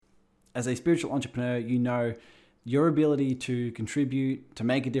as a spiritual entrepreneur, you know your ability to contribute, to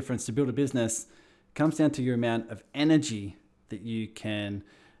make a difference, to build a business comes down to your amount of energy that you can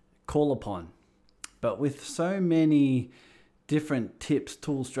call upon. But with so many different tips,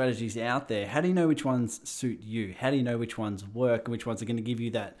 tools, strategies out there, how do you know which ones suit you? How do you know which ones work and which ones are going to give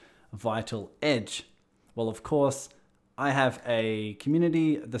you that vital edge? Well, of course, I have a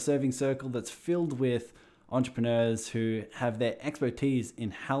community, the Serving Circle, that's filled with entrepreneurs who have their expertise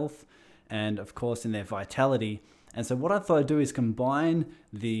in health and, of course, in their vitality. And so what I thought I'd do is combine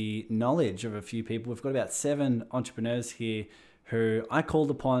the knowledge of a few people. We've got about 7 entrepreneurs here who I called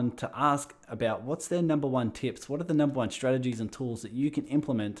upon to ask about what's their number one tips, what are the number one strategies and tools that you can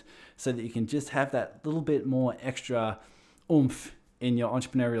implement so that you can just have that little bit more extra oomph in your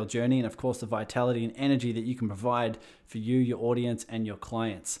entrepreneurial journey, and of course the vitality and energy that you can provide for you, your audience, and your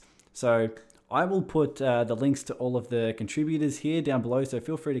clients. So I will put the links to all of the contributors here down below, so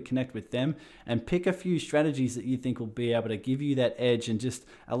feel free to connect with them and pick a few strategies that you think will be able to give you that edge and just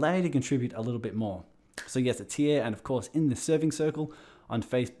allow you to contribute a little bit more. So yes, it's here, and of course in the Serving Circle on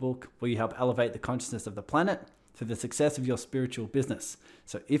Facebook, where you help elevate the consciousness of the planet to the success of your spiritual business.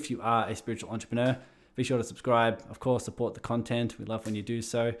 So if you are a spiritual entrepreneur, be sure to subscribe, of course, support the content. We love when you do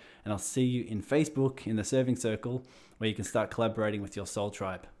so. And I'll see you in Facebook in the Serving Circle, where you can start collaborating with your soul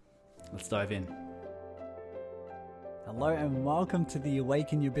tribe. Let's dive in. Hello and welcome to the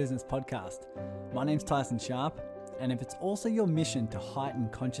Awaken Your Business podcast. My name's Tyson Sharp, and if it's also your mission to heighten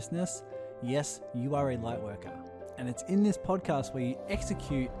consciousness, yes, you are a light worker. And it's in this podcast where you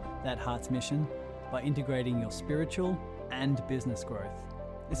execute that heart's mission by integrating your spiritual and business growth.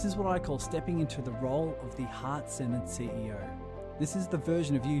 This is what I call stepping into the role of the heart-centered CEO. This is the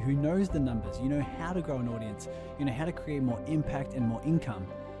version of you who knows the numbers, you know how to grow an audience, you know how to create more impact and more income.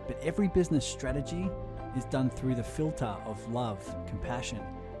 But every business strategy is done through the filter of love, compassion,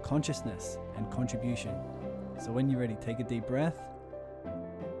 consciousness, and contribution. So when you're ready, take a deep breath,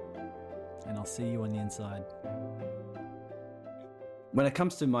 and I'll see you on the inside. When it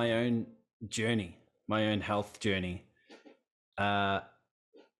comes to my own journey, my own health journey,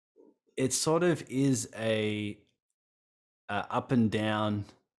 it sort of is an up and down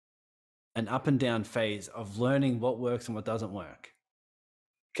phase of learning what works and what doesn't work.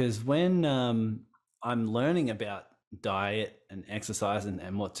 Because when I'm learning about diet and exercise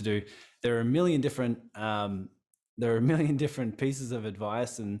and what to do, there are a million different pieces of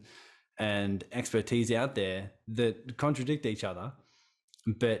advice and expertise out there that contradict each other.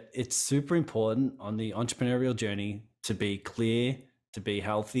 But it's super important on the entrepreneurial journey to be clear, to be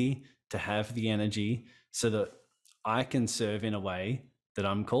healthy, to have the energy so that I can serve in a way that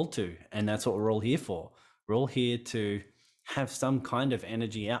I'm called to. And that's what we're all here for. We're all here to have some kind of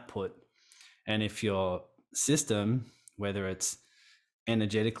energy output. And if your system, whether it's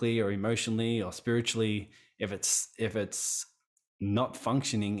energetically or emotionally or spiritually, if it's not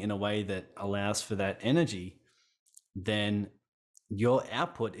functioning in a way that allows for that energy, then your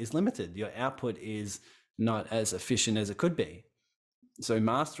output is limited. Your output is not as efficient as it could be. So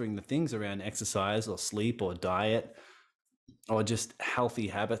mastering the things around exercise or sleep or diet or just healthy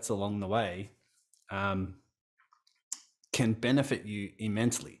habits along the way can benefit you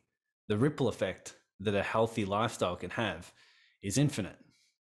immensely. The ripple effect that a healthy lifestyle can have is infinite.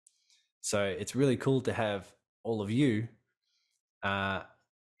 So it's really cool to have all of you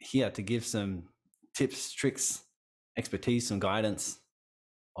here to give some tips, tricks, expertise, some guidance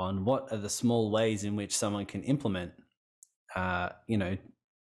on what are the small ways in which someone can implement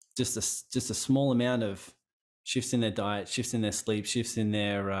just a small amount of shifts in their diet, shifts in their sleep, shifts in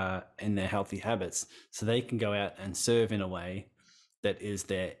their healthy habits, so they can go out and serve in a way that is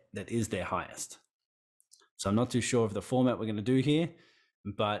their highest. So I'm not too sure of the format we're going to do here,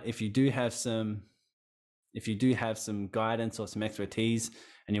 but if you do have some guidance or some expertise,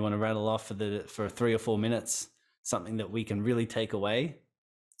 and you want to rattle off for 3 or 4 minutes something that we can really take away,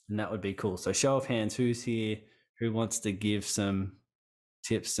 then that would be cool. So show of hands, who's here? Who wants to give some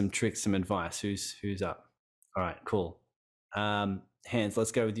tips, some tricks, some advice? Who's up? All right, cool. Hands,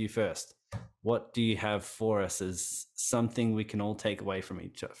 let's go with you first. What do you have for us as something we can all take away from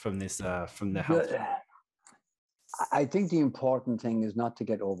the health? I think the important thing is not to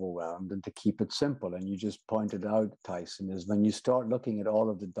get overwhelmed and to keep it simple. And you just pointed out, Tyson, is when you start looking at all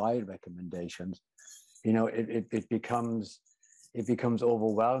of the diet recommendations, it becomes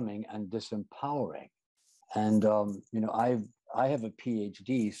overwhelming and disempowering. And I have a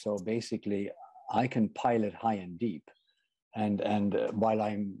PhD, so basically I can pilot high and deep, and while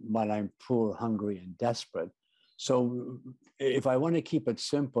I'm poor, hungry, and desperate. So if I want to keep it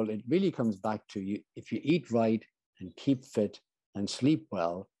simple, it really comes back to you. If you eat right and keep fit and sleep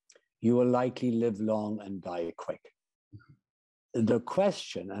well, you will likely live long and die quick. The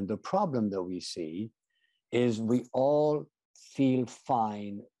question and the problem that we see is we all feel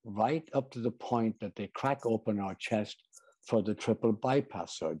fine right up to the point that they crack open our chest for the triple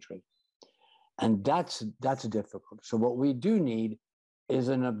bypass surgery. And that's difficult. So what we do need is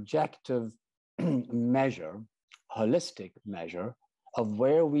an objective measure, holistic measure of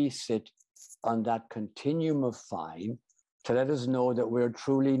where we sit on that continuum of fine to let us know that we're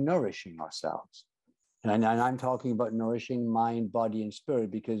truly nourishing ourselves. And I'm talking about nourishing mind, body, and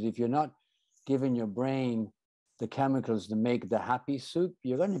spirit, because if you're not giving your brain the chemicals to make the happy soup,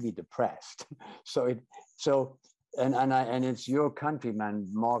 you're going to be depressed. And it's your countryman,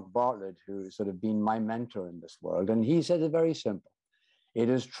 Mark Bartlett, who's sort of been my mentor in this world. And he said it very simple. It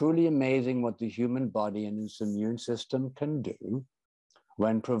is truly amazing what the human body and its immune system can do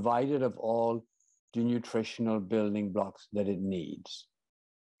when provided of all the nutritional building blocks that it needs.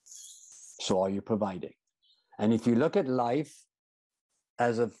 So are you providing? And if you look at life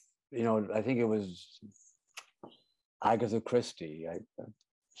as a, I think it was Agatha Christie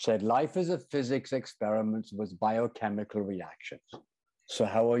said, life is a physics experiment with biochemical reactions. So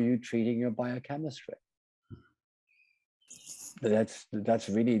how are you treating your biochemistry? That's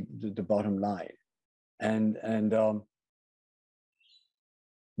really the bottom line. And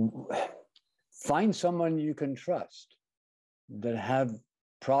find someone you can trust that have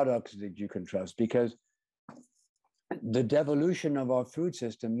products that you can trust, because the devolution of our food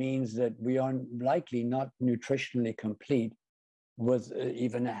system means that we are likely not nutritionally complete with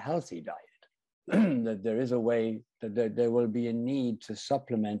even a healthy diet. That there is a way that there will be a need to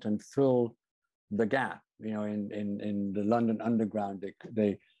supplement and fill the gap. In the London Underground,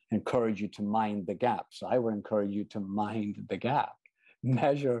 they encourage you to mind the gap. So I would encourage you to mind the gap,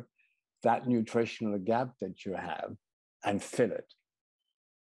 measure that nutritional gap that you have and fill it.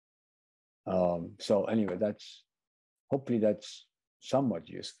 So anyway, hopefully that's somewhat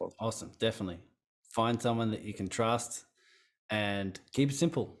useful. Awesome. Definitely. Find someone that you can trust and keep it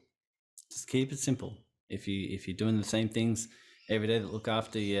simple. Just keep it simple. If you're doing the same things every day that look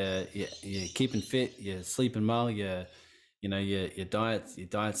after you're keeping fit, you're sleeping well, your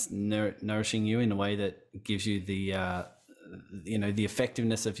diet's nourishing you in a way that gives you the the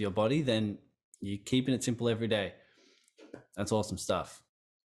effectiveness of your body, then you're keeping it simple every day. That's awesome stuff.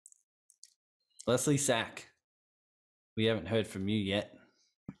 Leslie Sack, we haven't heard from you yet.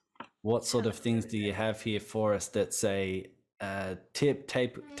 What sort of things do you have here for us that's a tip,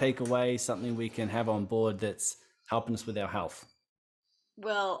 take away, something we can have on board that's helping us with our health?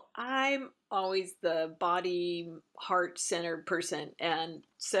 Well, I'm always the body, heart-centered person. And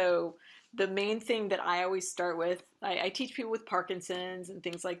so the main thing that I always start with, I teach people with Parkinson's and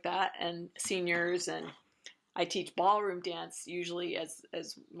things like that, and seniors, and I teach ballroom dance usually as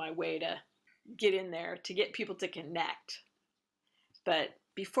my way to get in there, to get people to connect. But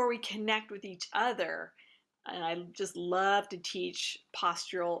before we connect with each other, and I just love to teach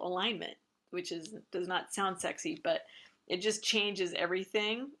postural alignment, which does not sound sexy, but it just changes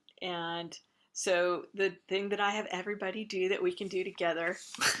everything. And so the thing that I have everybody do that we can do together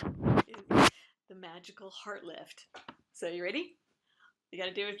is the magical heart lift. So you ready? You got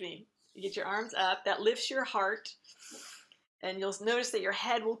to do it with me. You get your arms up. That lifts your heart. And you'll notice that your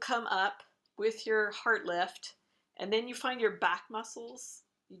head will come up with your heart lift. And then you find your back muscles.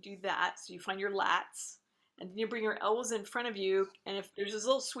 You do that. So you find your lats. And then you bring your elbows in front of you. And if there's this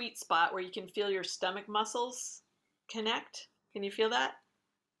little sweet spot where you can feel your stomach muscles connect. Can you feel that?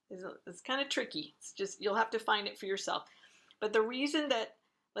 It's kind of tricky. It's just, you'll have to find it for yourself. But the reason that,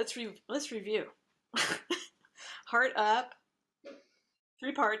 let's review. Heart up,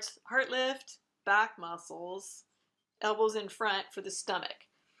 3 parts: heart lift, back muscles, elbows in front for the stomach.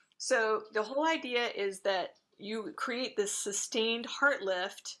 So the whole idea is that you create this sustained heart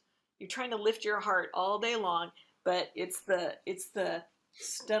lift. You're trying to lift your heart all day long, but it's the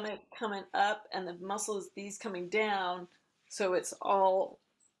stomach coming up and the muscles, these coming down. So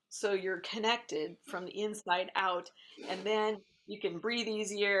so you're connected from the inside out, and then you can breathe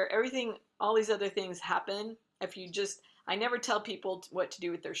easier. Everything, all these other things happen if you just, I never tell people what to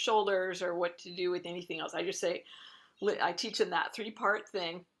do with their shoulders or what to do with anything else. I just say, I teach them that 3-part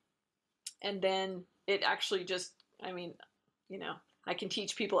thing. And then it actually just, I can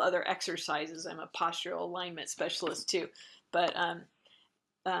teach people other exercises. I'm a postural alignment specialist too. But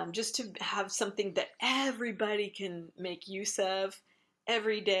just to have something that everybody can make use of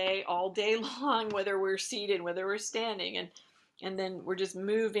every day, all day long, whether we're seated, whether we're standing, and then we're just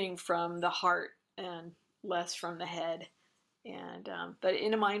moving from the heart and less from the head, and but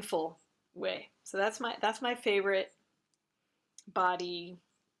in a mindful way. So that's my favorite body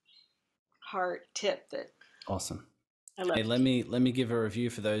heart tip that Awesome. I love. Hey, let me give a review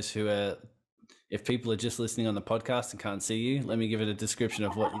for those who are, if people are just listening on the podcast and can't see you, let me give it a description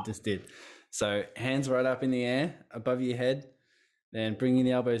of what you just did. So hands right up in the air above your head, then bringing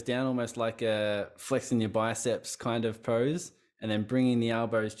the elbows down, almost like a flexing your biceps kind of pose, and then bringing the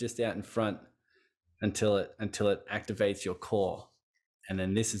elbows just out in front until it activates your core. And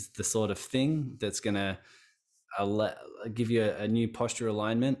then this is the sort of thing that's going to give you a new posture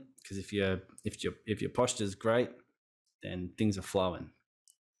alignment, because if your posture is great, then things are flowing.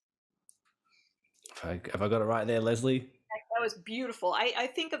 Have I got it right there, Leslie? That was beautiful. I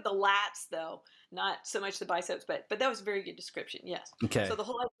think of the lats though, not so much the biceps, but that was a very good description. Yes. Okay. So the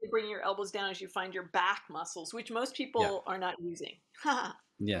whole idea of bringing your elbows down as you find your back muscles, which most people are not using.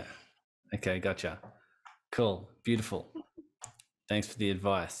 Yeah. Okay, gotcha. Cool. Beautiful. Thanks for the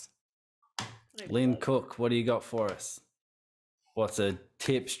advice. Lynn Cook, what do you got for us? What's a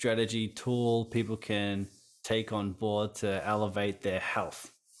tip, strategy, tool people can take on board to elevate their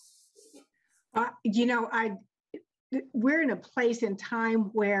health? We're in a place in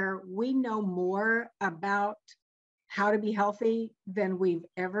time where we know more about how to be healthy than we've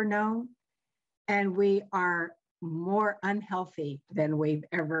ever known. And we are more unhealthy than we've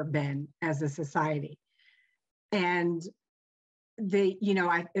ever been as a society. And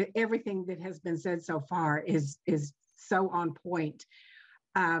everything that has been said so far is so on point.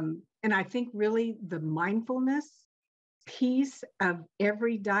 And I think really the mindfulness piece of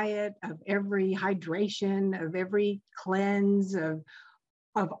every diet, of every hydration, of every cleanse, of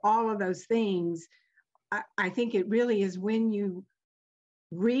all of those things, I think it really is when you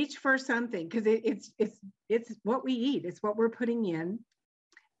reach for something, because it's what we eat, it's what we're putting in.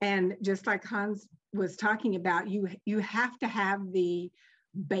 And just like Hans was talking about, you have to have the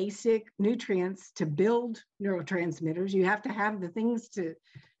basic nutrients to build neurotransmitters. You have to have the things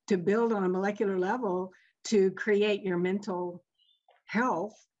to build on a molecular level to create your mental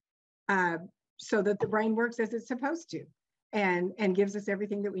health, so that the brain works as it's supposed to, and gives us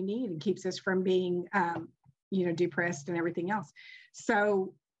everything that we need and keeps us from being depressed and everything else.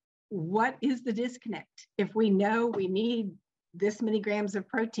 So what is the disconnect? If we know we need this many grams of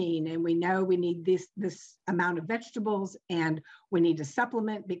protein, and we know we need this amount of vegetables, and we need to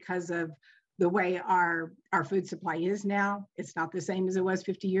supplement because of the way our food supply is now, it's not the same as it was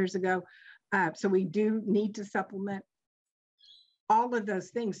 50 years ago. So we do need to supplement all of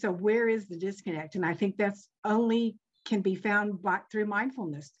those things. So where is the disconnect? And I think that's only can be found through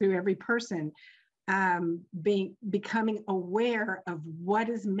mindfulness, through every person becoming aware of what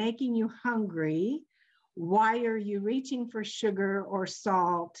is making you hungry. Why are you reaching for sugar or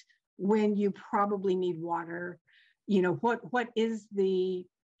salt when you probably need water? What is the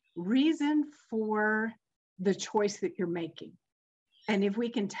reason for the choice that you're making? And if we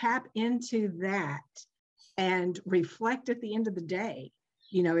can tap into that and reflect at the end of the day,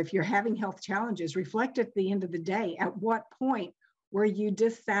 if you're having health challenges, reflect at the end of the day, at what point were you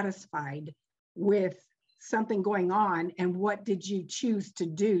dissatisfied with something going on, and what did you choose to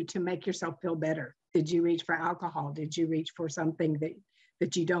do to make yourself feel better? Did you reach for alcohol? Did you reach for something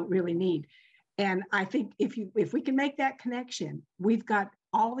that you don't really need? And I think if we can make that connection, we've got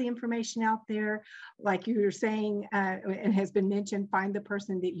all the information out there. Like you were saying, and has been mentioned, find the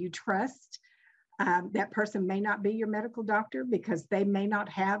person that you trust. That person may not be your medical doctor, because they may not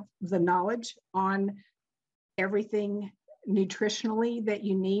have the knowledge on everything nutritionally that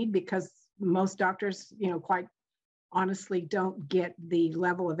you need, because most doctors, quite honestly, don't get the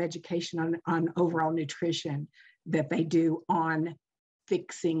level of education on overall nutrition that they do on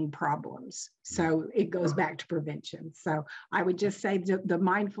fixing problems. So it goes back to prevention. So I would just say the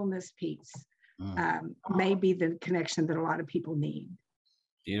mindfulness piece may be the connection that a lot of people need.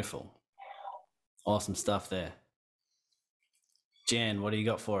 Beautiful. Awesome stuff there. Jan, what do you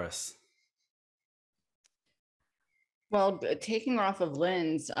got for us? Well, taking off of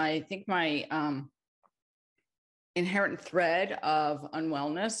Lynn's, I think my inherent thread of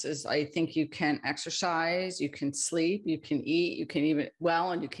unwellness is I think you can exercise, you can sleep, you can eat, you can even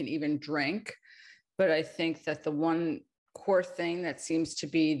and you can even drink. But I think that the one core thing that seems to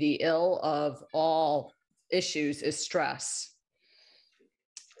be the ill of all issues is stress.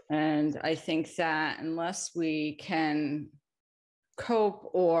 And I think that unless we can cope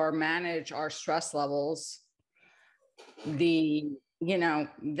or manage our stress levels, then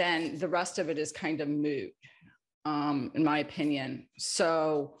the rest of it is kind of moot, in my opinion.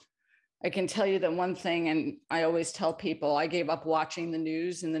 So I can tell you that one thing, and I always tell people, I gave up watching the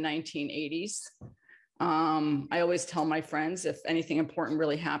news in the 1980s. I always tell my friends, if anything important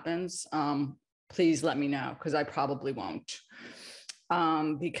really happens, please let me know, because I probably won't.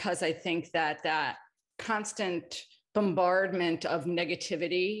 because I think that that constant bombardment of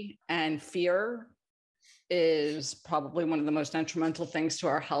negativity and fear is probably one of the most detrimental things to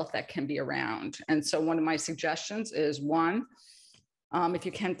our health that can be around. And so one of my suggestions is one, if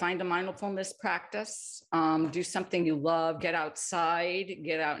you can find a mindfulness practice, do something you love, get outside,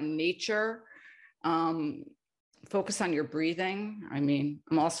 get out in nature, focus on your breathing. I mean,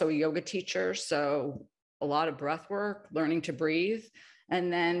 I'm also a yoga teacher, so a lot of breath work, learning to breathe.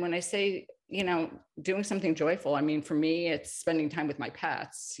 And then when I say, you know, doing something joyful, I mean, for me, it's spending time with my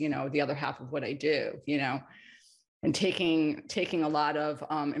pets, you know, the other half of what I do, you know, and taking a lot of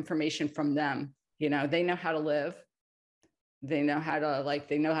information from them. You know, they know how to live. They know how to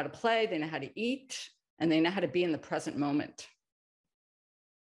they know how to play, they know how to eat, and they know how to be in the present moment.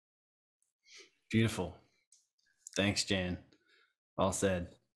 Beautiful. Thanks, Jan. Well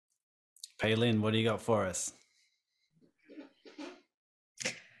said. Paylin, what do you got for us?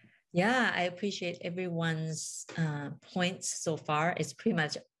 Yeah, I appreciate everyone's points so far. It's pretty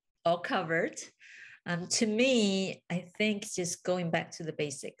much all covered. To me, I think just going back to the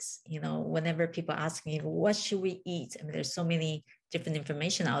basics, you know, whenever people ask me, what should we eat? I mean, there's so many different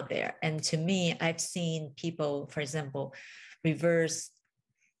information out there. And to me, I've seen people, for example, reverse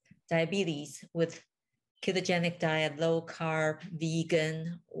diabetes with ketogenic diet, low carb,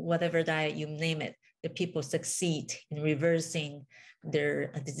 vegan, whatever diet you name it, the people succeed in reversing their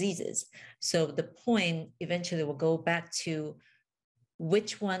diseases. So the point eventually will go back to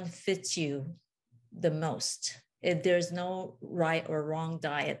which one fits you the most. If there's no right or wrong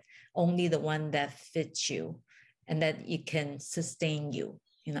diet, only the one that fits you and that it can sustain you,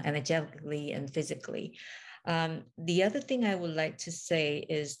 you know, energetically and physically. The other thing I would like to say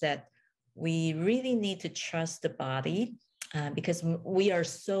is that we really need to trust the body because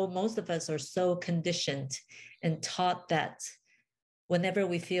most of us are so conditioned and taught that whenever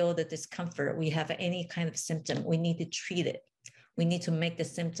we feel the discomfort, we have any kind of symptom, we need to treat it. We need to make the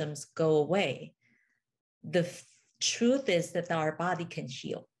symptoms go away. The truth is that our body can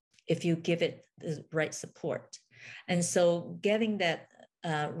heal if you give it the right support. And so getting that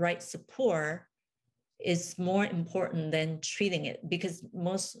right support is more important than treating it, because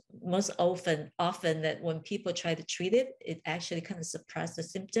most often that when people try to treat it, it actually kind of suppresses the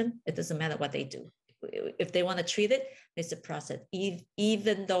symptom. It doesn't matter what they do. If they want to treat it, they suppress it,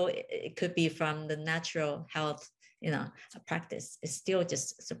 even though it could be from the natural health, you know, practice. It still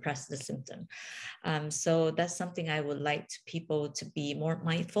just suppresses the symptom. So that's something I would like people to be more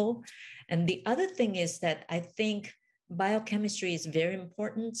mindful. And the other thing is that I think biochemistry is very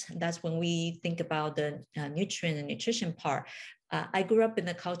important. That's when we think about the nutrient and nutrition part. I grew up in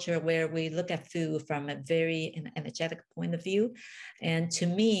a culture where we look at food from a very energetic point of view. And to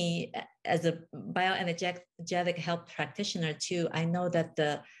me, as a bioenergetic health practitioner too, I know that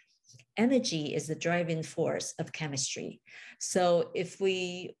the energy is the driving force of chemistry. So if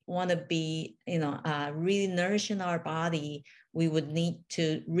we want to be, you know, really nourishing our body, we would need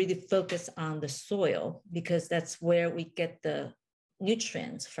to really focus on the soil, because that's where we get the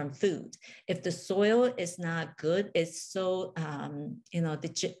nutrients from food. If the soil is not good, it's so, you know,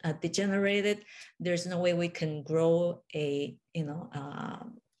 degenerated, there's no way we can grow a, you know,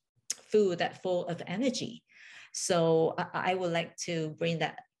 food that's full of energy. So I would like to bring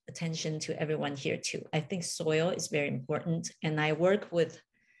that attention to everyone here too. I think soil is very important. And I work with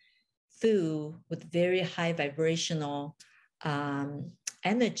food with very high vibrational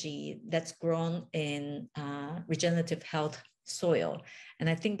energy that's grown in regenerative health soil. And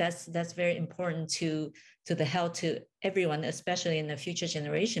I think that's very important to the health to everyone, especially in the future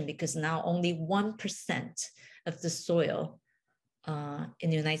generation, because now only 1% of the soil in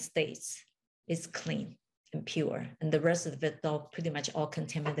the United States is clean and pure, and the rest of it all pretty much all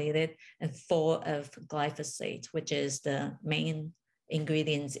contaminated and full of glyphosate, which is the main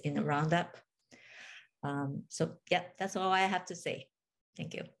ingredients in the Roundup. So yeah, that's all I have to say.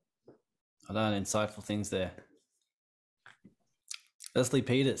 Thank you. Well done, insightful things there. Leslie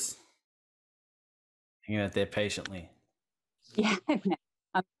Peters, hanging out there patiently. Yeah, I'm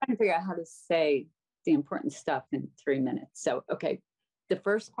trying to figure out how to say the important stuff in 3 minutes. So, okay, the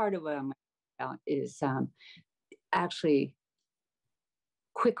first part of what I'm about is actually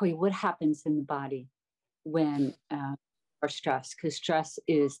quickly what happens in the body when we're stressed, because stress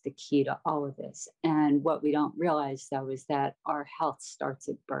is the key to all of this. And what we don't realize, though, is that our health starts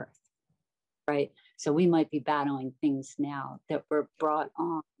at birth, right? So we might be battling things now that were brought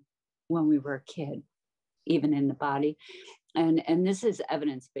on when we were a kid, even in the body. And this is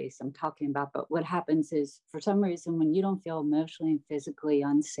evidence-based I'm talking about, but what happens is, for some reason, when you don't feel emotionally and physically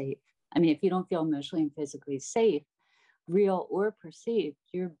unsafe, I mean, if you don't feel emotionally and physically safe, real or perceived,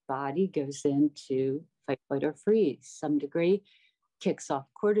 your body goes into fight, flight, or freeze. Some degree kicks off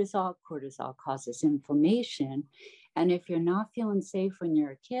cortisol. Cortisol causes inflammation. And if you're not feeling safe when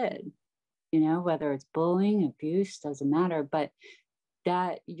you're a kid, whether it's bullying, abuse, doesn't matter, but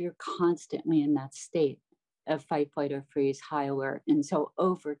that you're constantly in that state of fight, flight, or freeze, high alert. And so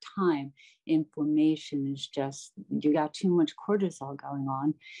over time, inflammation is just, you got too much cortisol going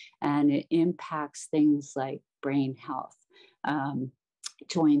on, and it impacts things like brain health,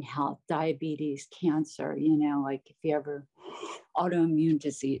 joint health, diabetes, cancer, like if you ever, autoimmune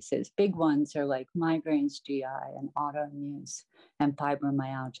diseases, big ones are like migraines, GI, and autoimmunes, and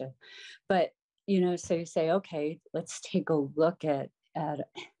fibromyalgia. But, so you say, okay, let's take a look at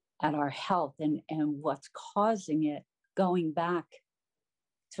our health and what's causing it, going back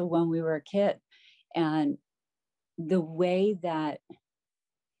to when we were a kid. And the way that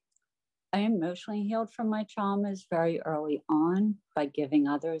I emotionally healed from my traumas very early on by giving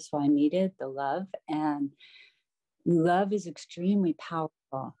others what I needed, the love. And love is extremely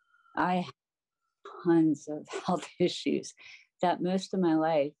powerful. I have tons of health issues that most of my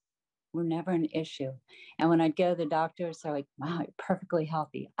life were never an issue. And when I'd go to the doctors, they're like, wow, you're perfectly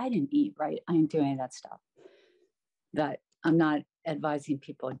healthy. I didn't eat right. I didn't do any of that stuff. But I'm not advising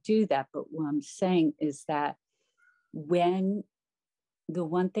people to do that. But what I'm saying is that when the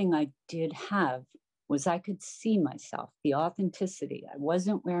one thing I did have was I could see myself, the authenticity. I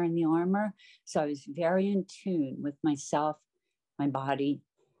wasn't wearing the armor. So I was very in tune with myself, my body,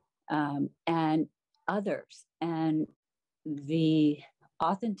 and others. And the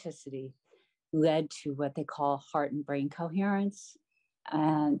authenticity led to what they call heart and brain coherence.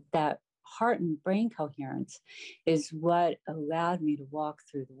 And that heart and brain coherence is what allowed me to walk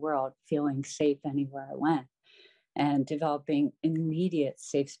through the world feeling safe anywhere I went, and developing immediate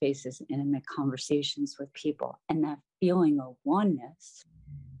safe spaces, intimate conversations with people. And that feeling of oneness,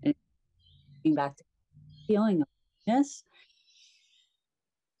 and getting back to feeling of oneness,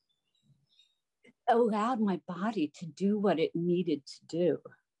 allowed my body to do what it needed to do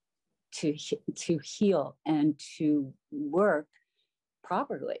to heal and to work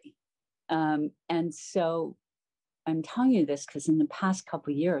properly. And so I'm telling you this because in the past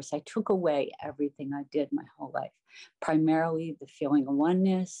couple of years, I took away everything I did my whole life, primarily the feeling of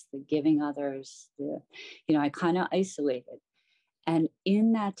oneness, the giving others, I kind of isolated. And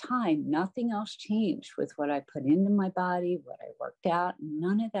in that time, nothing else changed with what I put into my body, what I worked out,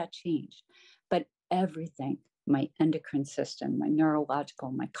 none of that changed. But everything, my endocrine system, my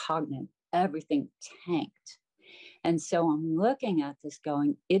neurological, my cognitive, everything tanked. And so I'm looking at this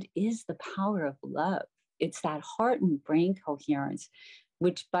going, it is the power of love. It's that heart and brain coherence,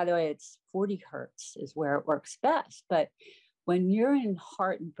 which, by the way, it's 40 hertz is where it works best. But when you're in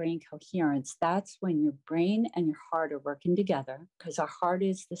heart and brain coherence, that's when your brain and your heart are working together, because our heart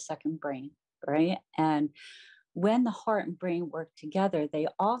is the second brain, right? And when the heart and brain work together, they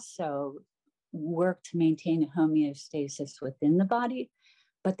also work to maintain homeostasis within the body,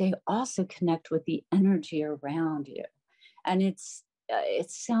 but they also connect with the energy around you. And it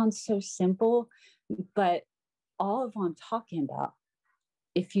sounds so simple, but all of what I'm talking about,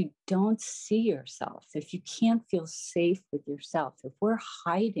 if you don't see yourself, if you can't feel safe with yourself, if we're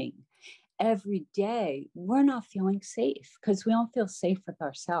hiding every day, we're not feeling safe because we don't feel safe with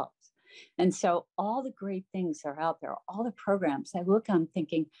ourselves. And so all the great things are out there, all the programs I look, I'm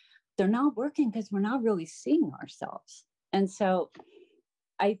thinking they're not working because we're not really seeing ourselves. And so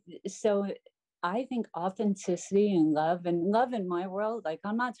I think authenticity and love in my world, like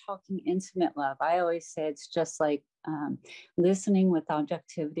I'm not talking intimate love. I always say it's just like listening with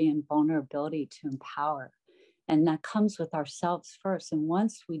objectivity and vulnerability to empower. And that comes with ourselves first. And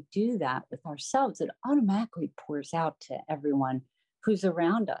once we do that with ourselves, it automatically pours out to everyone who's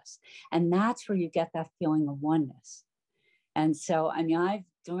around us. And that's where you get that feeling of oneness. And so,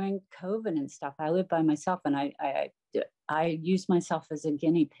 during COVID and stuff, I lived by myself, and I used myself as a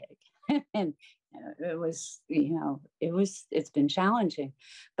guinea pig. And it's been challenging,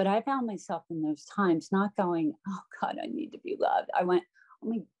 but I found myself in those times not going, oh God, I need to be loved. I went, oh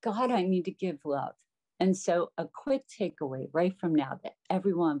my God, I need to give love. And so a quick takeaway right from now that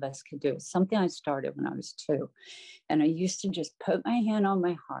every one of us could do is something I started when I was 2. And I used to just put my hand on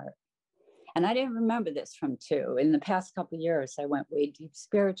my heart. And I didn't remember this from 2. In the past couple of years, I went way deep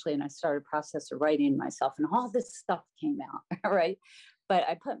spiritually, and I started a process of writing myself, and all this stuff came out, right? But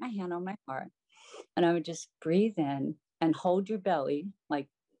I put my hand on my heart, and I would just breathe in and hold your belly, like,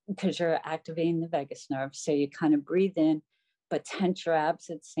 because you're activating the vagus nerve. So you kind of breathe in, but tense your abs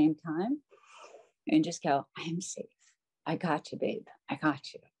at the same time, and just go, I am safe. I got you, babe. I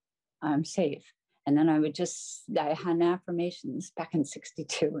got you. I'm safe. And then I had an affirmations back in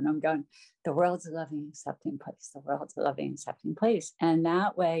 62, and I'm going, the world's a loving, accepting place. The world's a loving, accepting place. And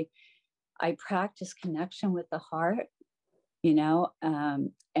that way I practice connection with the heart,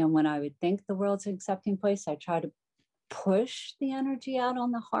 and when I would think the world's an accepting place, I try to push the energy out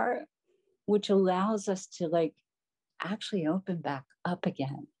on the heart, which allows us to like actually open back up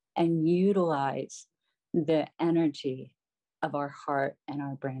again and utilize the energy of our heart and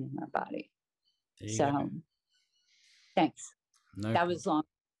our brain and our body. So thanks. No, that was long.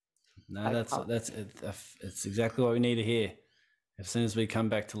 No, it's exactly what we need to hear. As soon as we come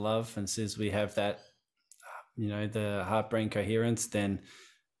back to love, and as soon as we have that, the heart-brain coherence, then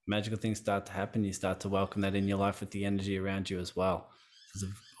magical things start to happen. You start to welcome that in your life with the energy around you as well. It's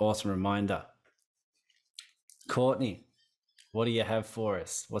an awesome reminder. Courtney, what do you have for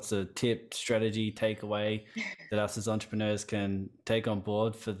us? What's a tip, strategy, takeaway that us as entrepreneurs can take on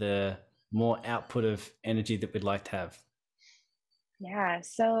board for the more output of energy that we'd like to have? Yeah,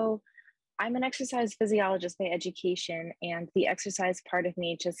 so I'm an exercise physiologist by education, and the exercise part of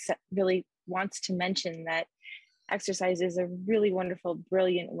me just really wants to mention that exercise is a really wonderful,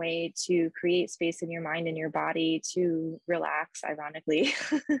 brilliant way to create space in your mind and your body to relax, ironically,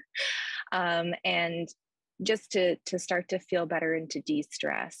 and just to start to feel better and to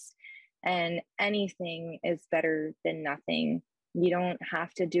de-stress. And anything is better than nothing. You don't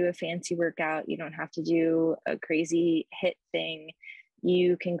have to do a fancy workout. You don't have to do a crazy HIIT thing.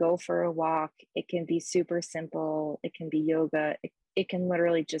 You can go for a walk. It can be super simple. It can be yoga. It can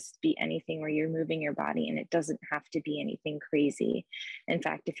literally just be anything where you're moving your body, and it doesn't have to be anything crazy. In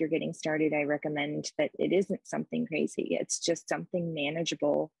fact, if you're getting started, I recommend that it isn't something crazy. It's just something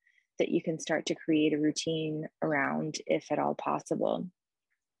manageable that you can start to create a routine around, if at all possible.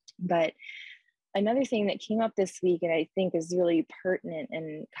 But another thing that came up this week, and I think is really pertinent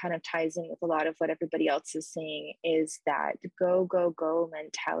and kind of ties in with a lot of what everybody else is saying, is that go, go, go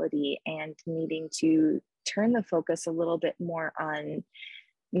mentality and needing to turn the focus a little bit more on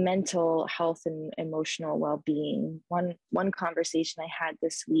mental health and emotional well-being. One conversation I had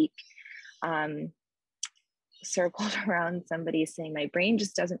this week circled around somebody saying, my brain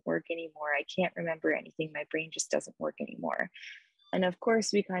just doesn't work anymore. I can't remember anything. My brain just doesn't work anymore. And of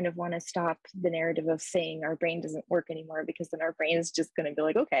course, we kind of want to stop the narrative of saying our brain doesn't work anymore, because then our brain is just going to be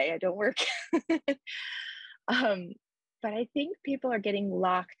like, okay, I don't work. But I think people are getting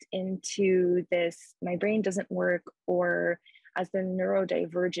locked into this, my brain doesn't work, or as the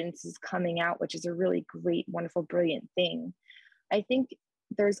neurodivergence is coming out, which is a really great, wonderful, brilliant thing. I think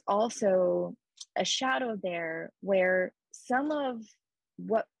there's also a shadow there where some of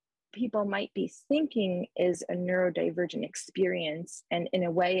what people might be thinking is a neurodivergent experience, and in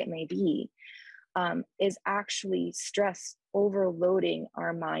a way it may be, is actually stress overloading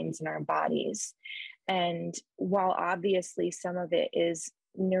our minds and our bodies. And while obviously some of it is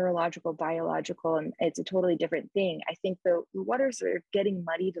neurological, biological, and it's a totally different thing, I think the waters are getting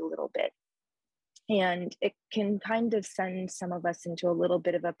muddied a little bit. And it can kind of send some of us into a little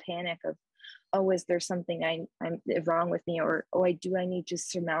bit of a panic of, oh, is there something I'm wrong with me? Or, oh, do I need to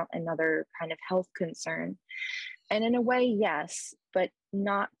surmount another kind of health concern? And in a way, yes, but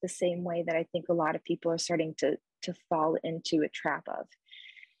not the same way that I think a lot of people are starting to fall into a trap of.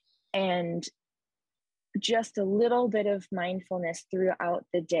 And just a little bit of mindfulness throughout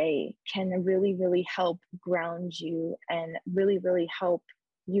the day can really, really help ground you and really, really help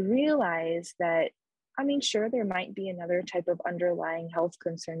you realize that, I mean, sure, there might be another type of underlying health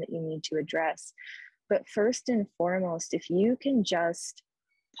concern that you need to address. But first and foremost, if you can just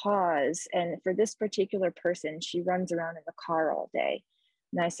pause, and for this particular person, she runs around in the car all day.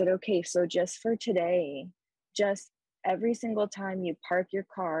 And I said, okay, so just for today, just every single time you park your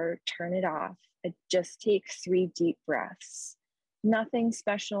car, turn it off. Just take 3 deep breaths. Nothing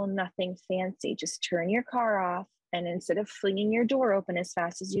special, nothing fancy. Just turn your car off, and instead of flinging your door open as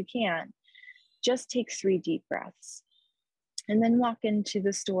fast as you can, just take 3 deep breaths. And then walk into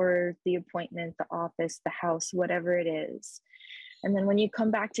the store, the appointment, the office, the house, whatever it is. And then when you come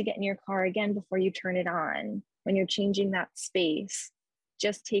back to get in your car again, before you turn it on, when you're changing that space,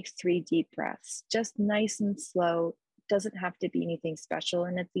 just take 3 deep breaths, just nice and slow. Doesn't have to be anything special.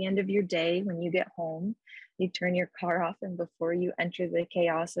 And at the end of your day, when you get home, you turn your car off, and before you enter the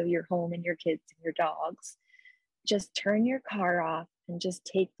chaos of your home and your kids and your dogs, just turn your car off and just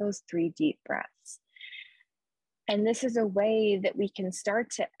take those 3 deep breaths. And this is a way that we can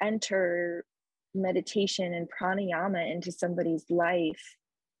start to enter meditation and pranayama into somebody's life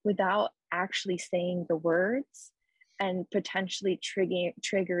without actually saying the words, and potentially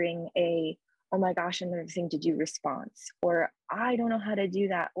triggering a oh my gosh, I'm everything to do response, or I don't know how to do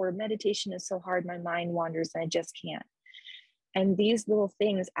that, or meditation is so hard, my mind wanders and I just can't. And these little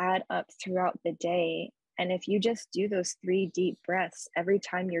things add up throughout the day. And if you just do those 3 deep breaths every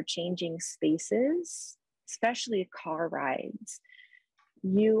time you're changing spaces, especially car rides,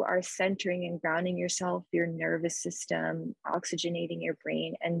 you are centering and grounding yourself, your nervous system, oxygenating your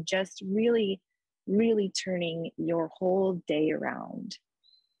brain, and just really, really turning your whole day around.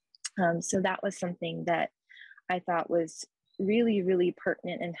 So that was something that I thought was really, really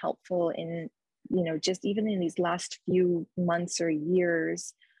pertinent and helpful in, you know, just even in these last few months or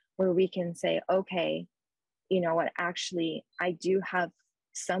years, where we can say, okay, you know what, actually, I do have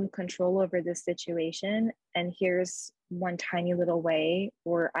some control over this situation, and here's one tiny little way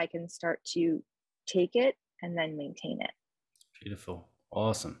where I can start to take it and then maintain it. Beautiful.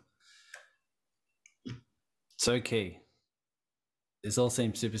 Awesome. So key. This all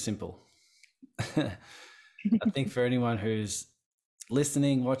seems super simple. I think for anyone who's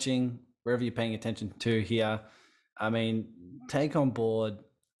listening, watching, wherever you're paying attention to here, I mean, take on board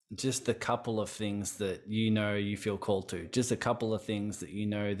just a couple of things that you know you feel called to, just a couple of things that you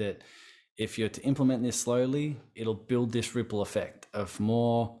know that if you're to implement this slowly, it'll build this ripple effect of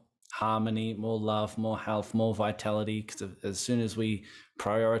more harmony, more love, more health, more vitality. Because as soon as we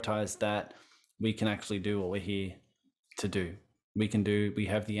prioritize that, we can actually do what we're here to do. We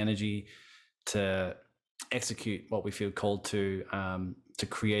have the energy to execute what we feel called to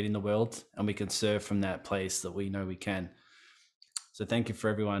create in the world, and we can serve from that place that we know we can. So thank you for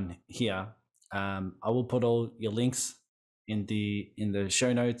everyone here. I will put all your links in the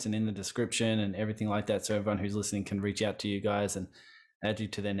show notes and in the description and everything like that, so everyone who's listening can reach out to you guys and add you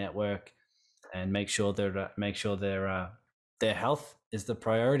to their network, and make sure their health is the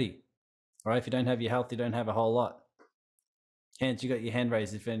priority. All right, if you don't have your health, you don't have a whole lot. Hans, you got your hand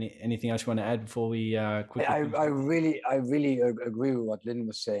raised. If anything else you want to add before we quickly? I really agree with what Lynn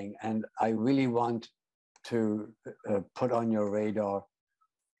was saying, and I really want to put on your radar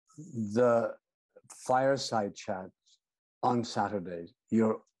the fireside chat on Saturdays.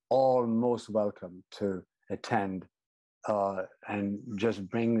 You're all most welcome to attend and just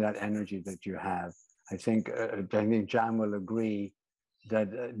bring that energy that you have. I think Jan will agree that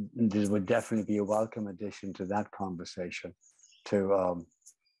this would definitely be a welcome addition to that conversation, to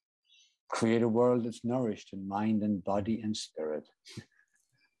create a world that's nourished in mind and body and spirit.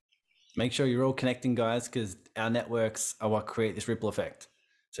 Make sure you're all connecting, guys, because our networks are what create this ripple effect.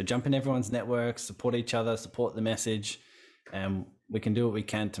 So jump in everyone's networks, support each other, support the message, and we can do what we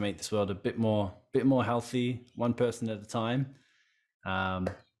can to make this world a bit more healthy, one person at a time.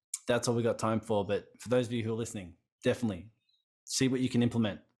 That's all we got time for. But for those of you who are listening, definitely see what you can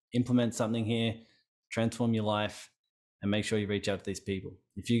implement something here, transform your life, and make sure you reach out to these people.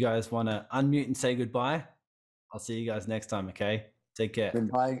 If you guys want to unmute and say goodbye, I'll see you guys next time. Okay, take care.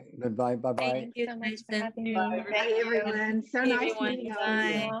 Goodbye. Bye bye. Thank you so much for having me. Bye, everyone. So nice meeting all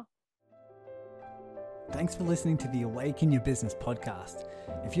of you. Thanks for listening to the Awaken Your Business podcast.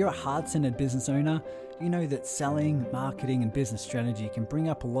 If you're a heart-centered business owner, you know that selling, marketing, and business strategy can bring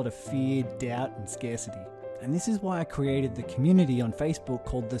up a lot of fear, doubt, and scarcity. And this is why I created the community on Facebook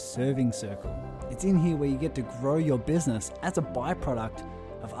called the Serving Circle. It's in here where you get to grow your business as a byproduct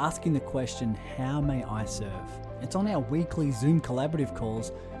of asking the question, how may I serve? It's on our weekly Zoom collaborative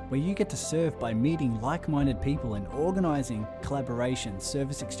calls where you get to serve by meeting like-minded people and organizing collaborations,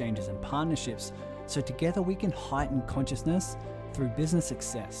 service exchanges, and partnerships, so together we can heighten consciousness through business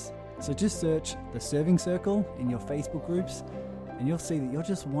success. So just search the Serving Circle in your Facebook groups, and you'll see that you're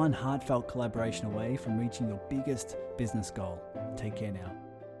just one heartfelt collaboration away from reaching your biggest business goal. Take care now.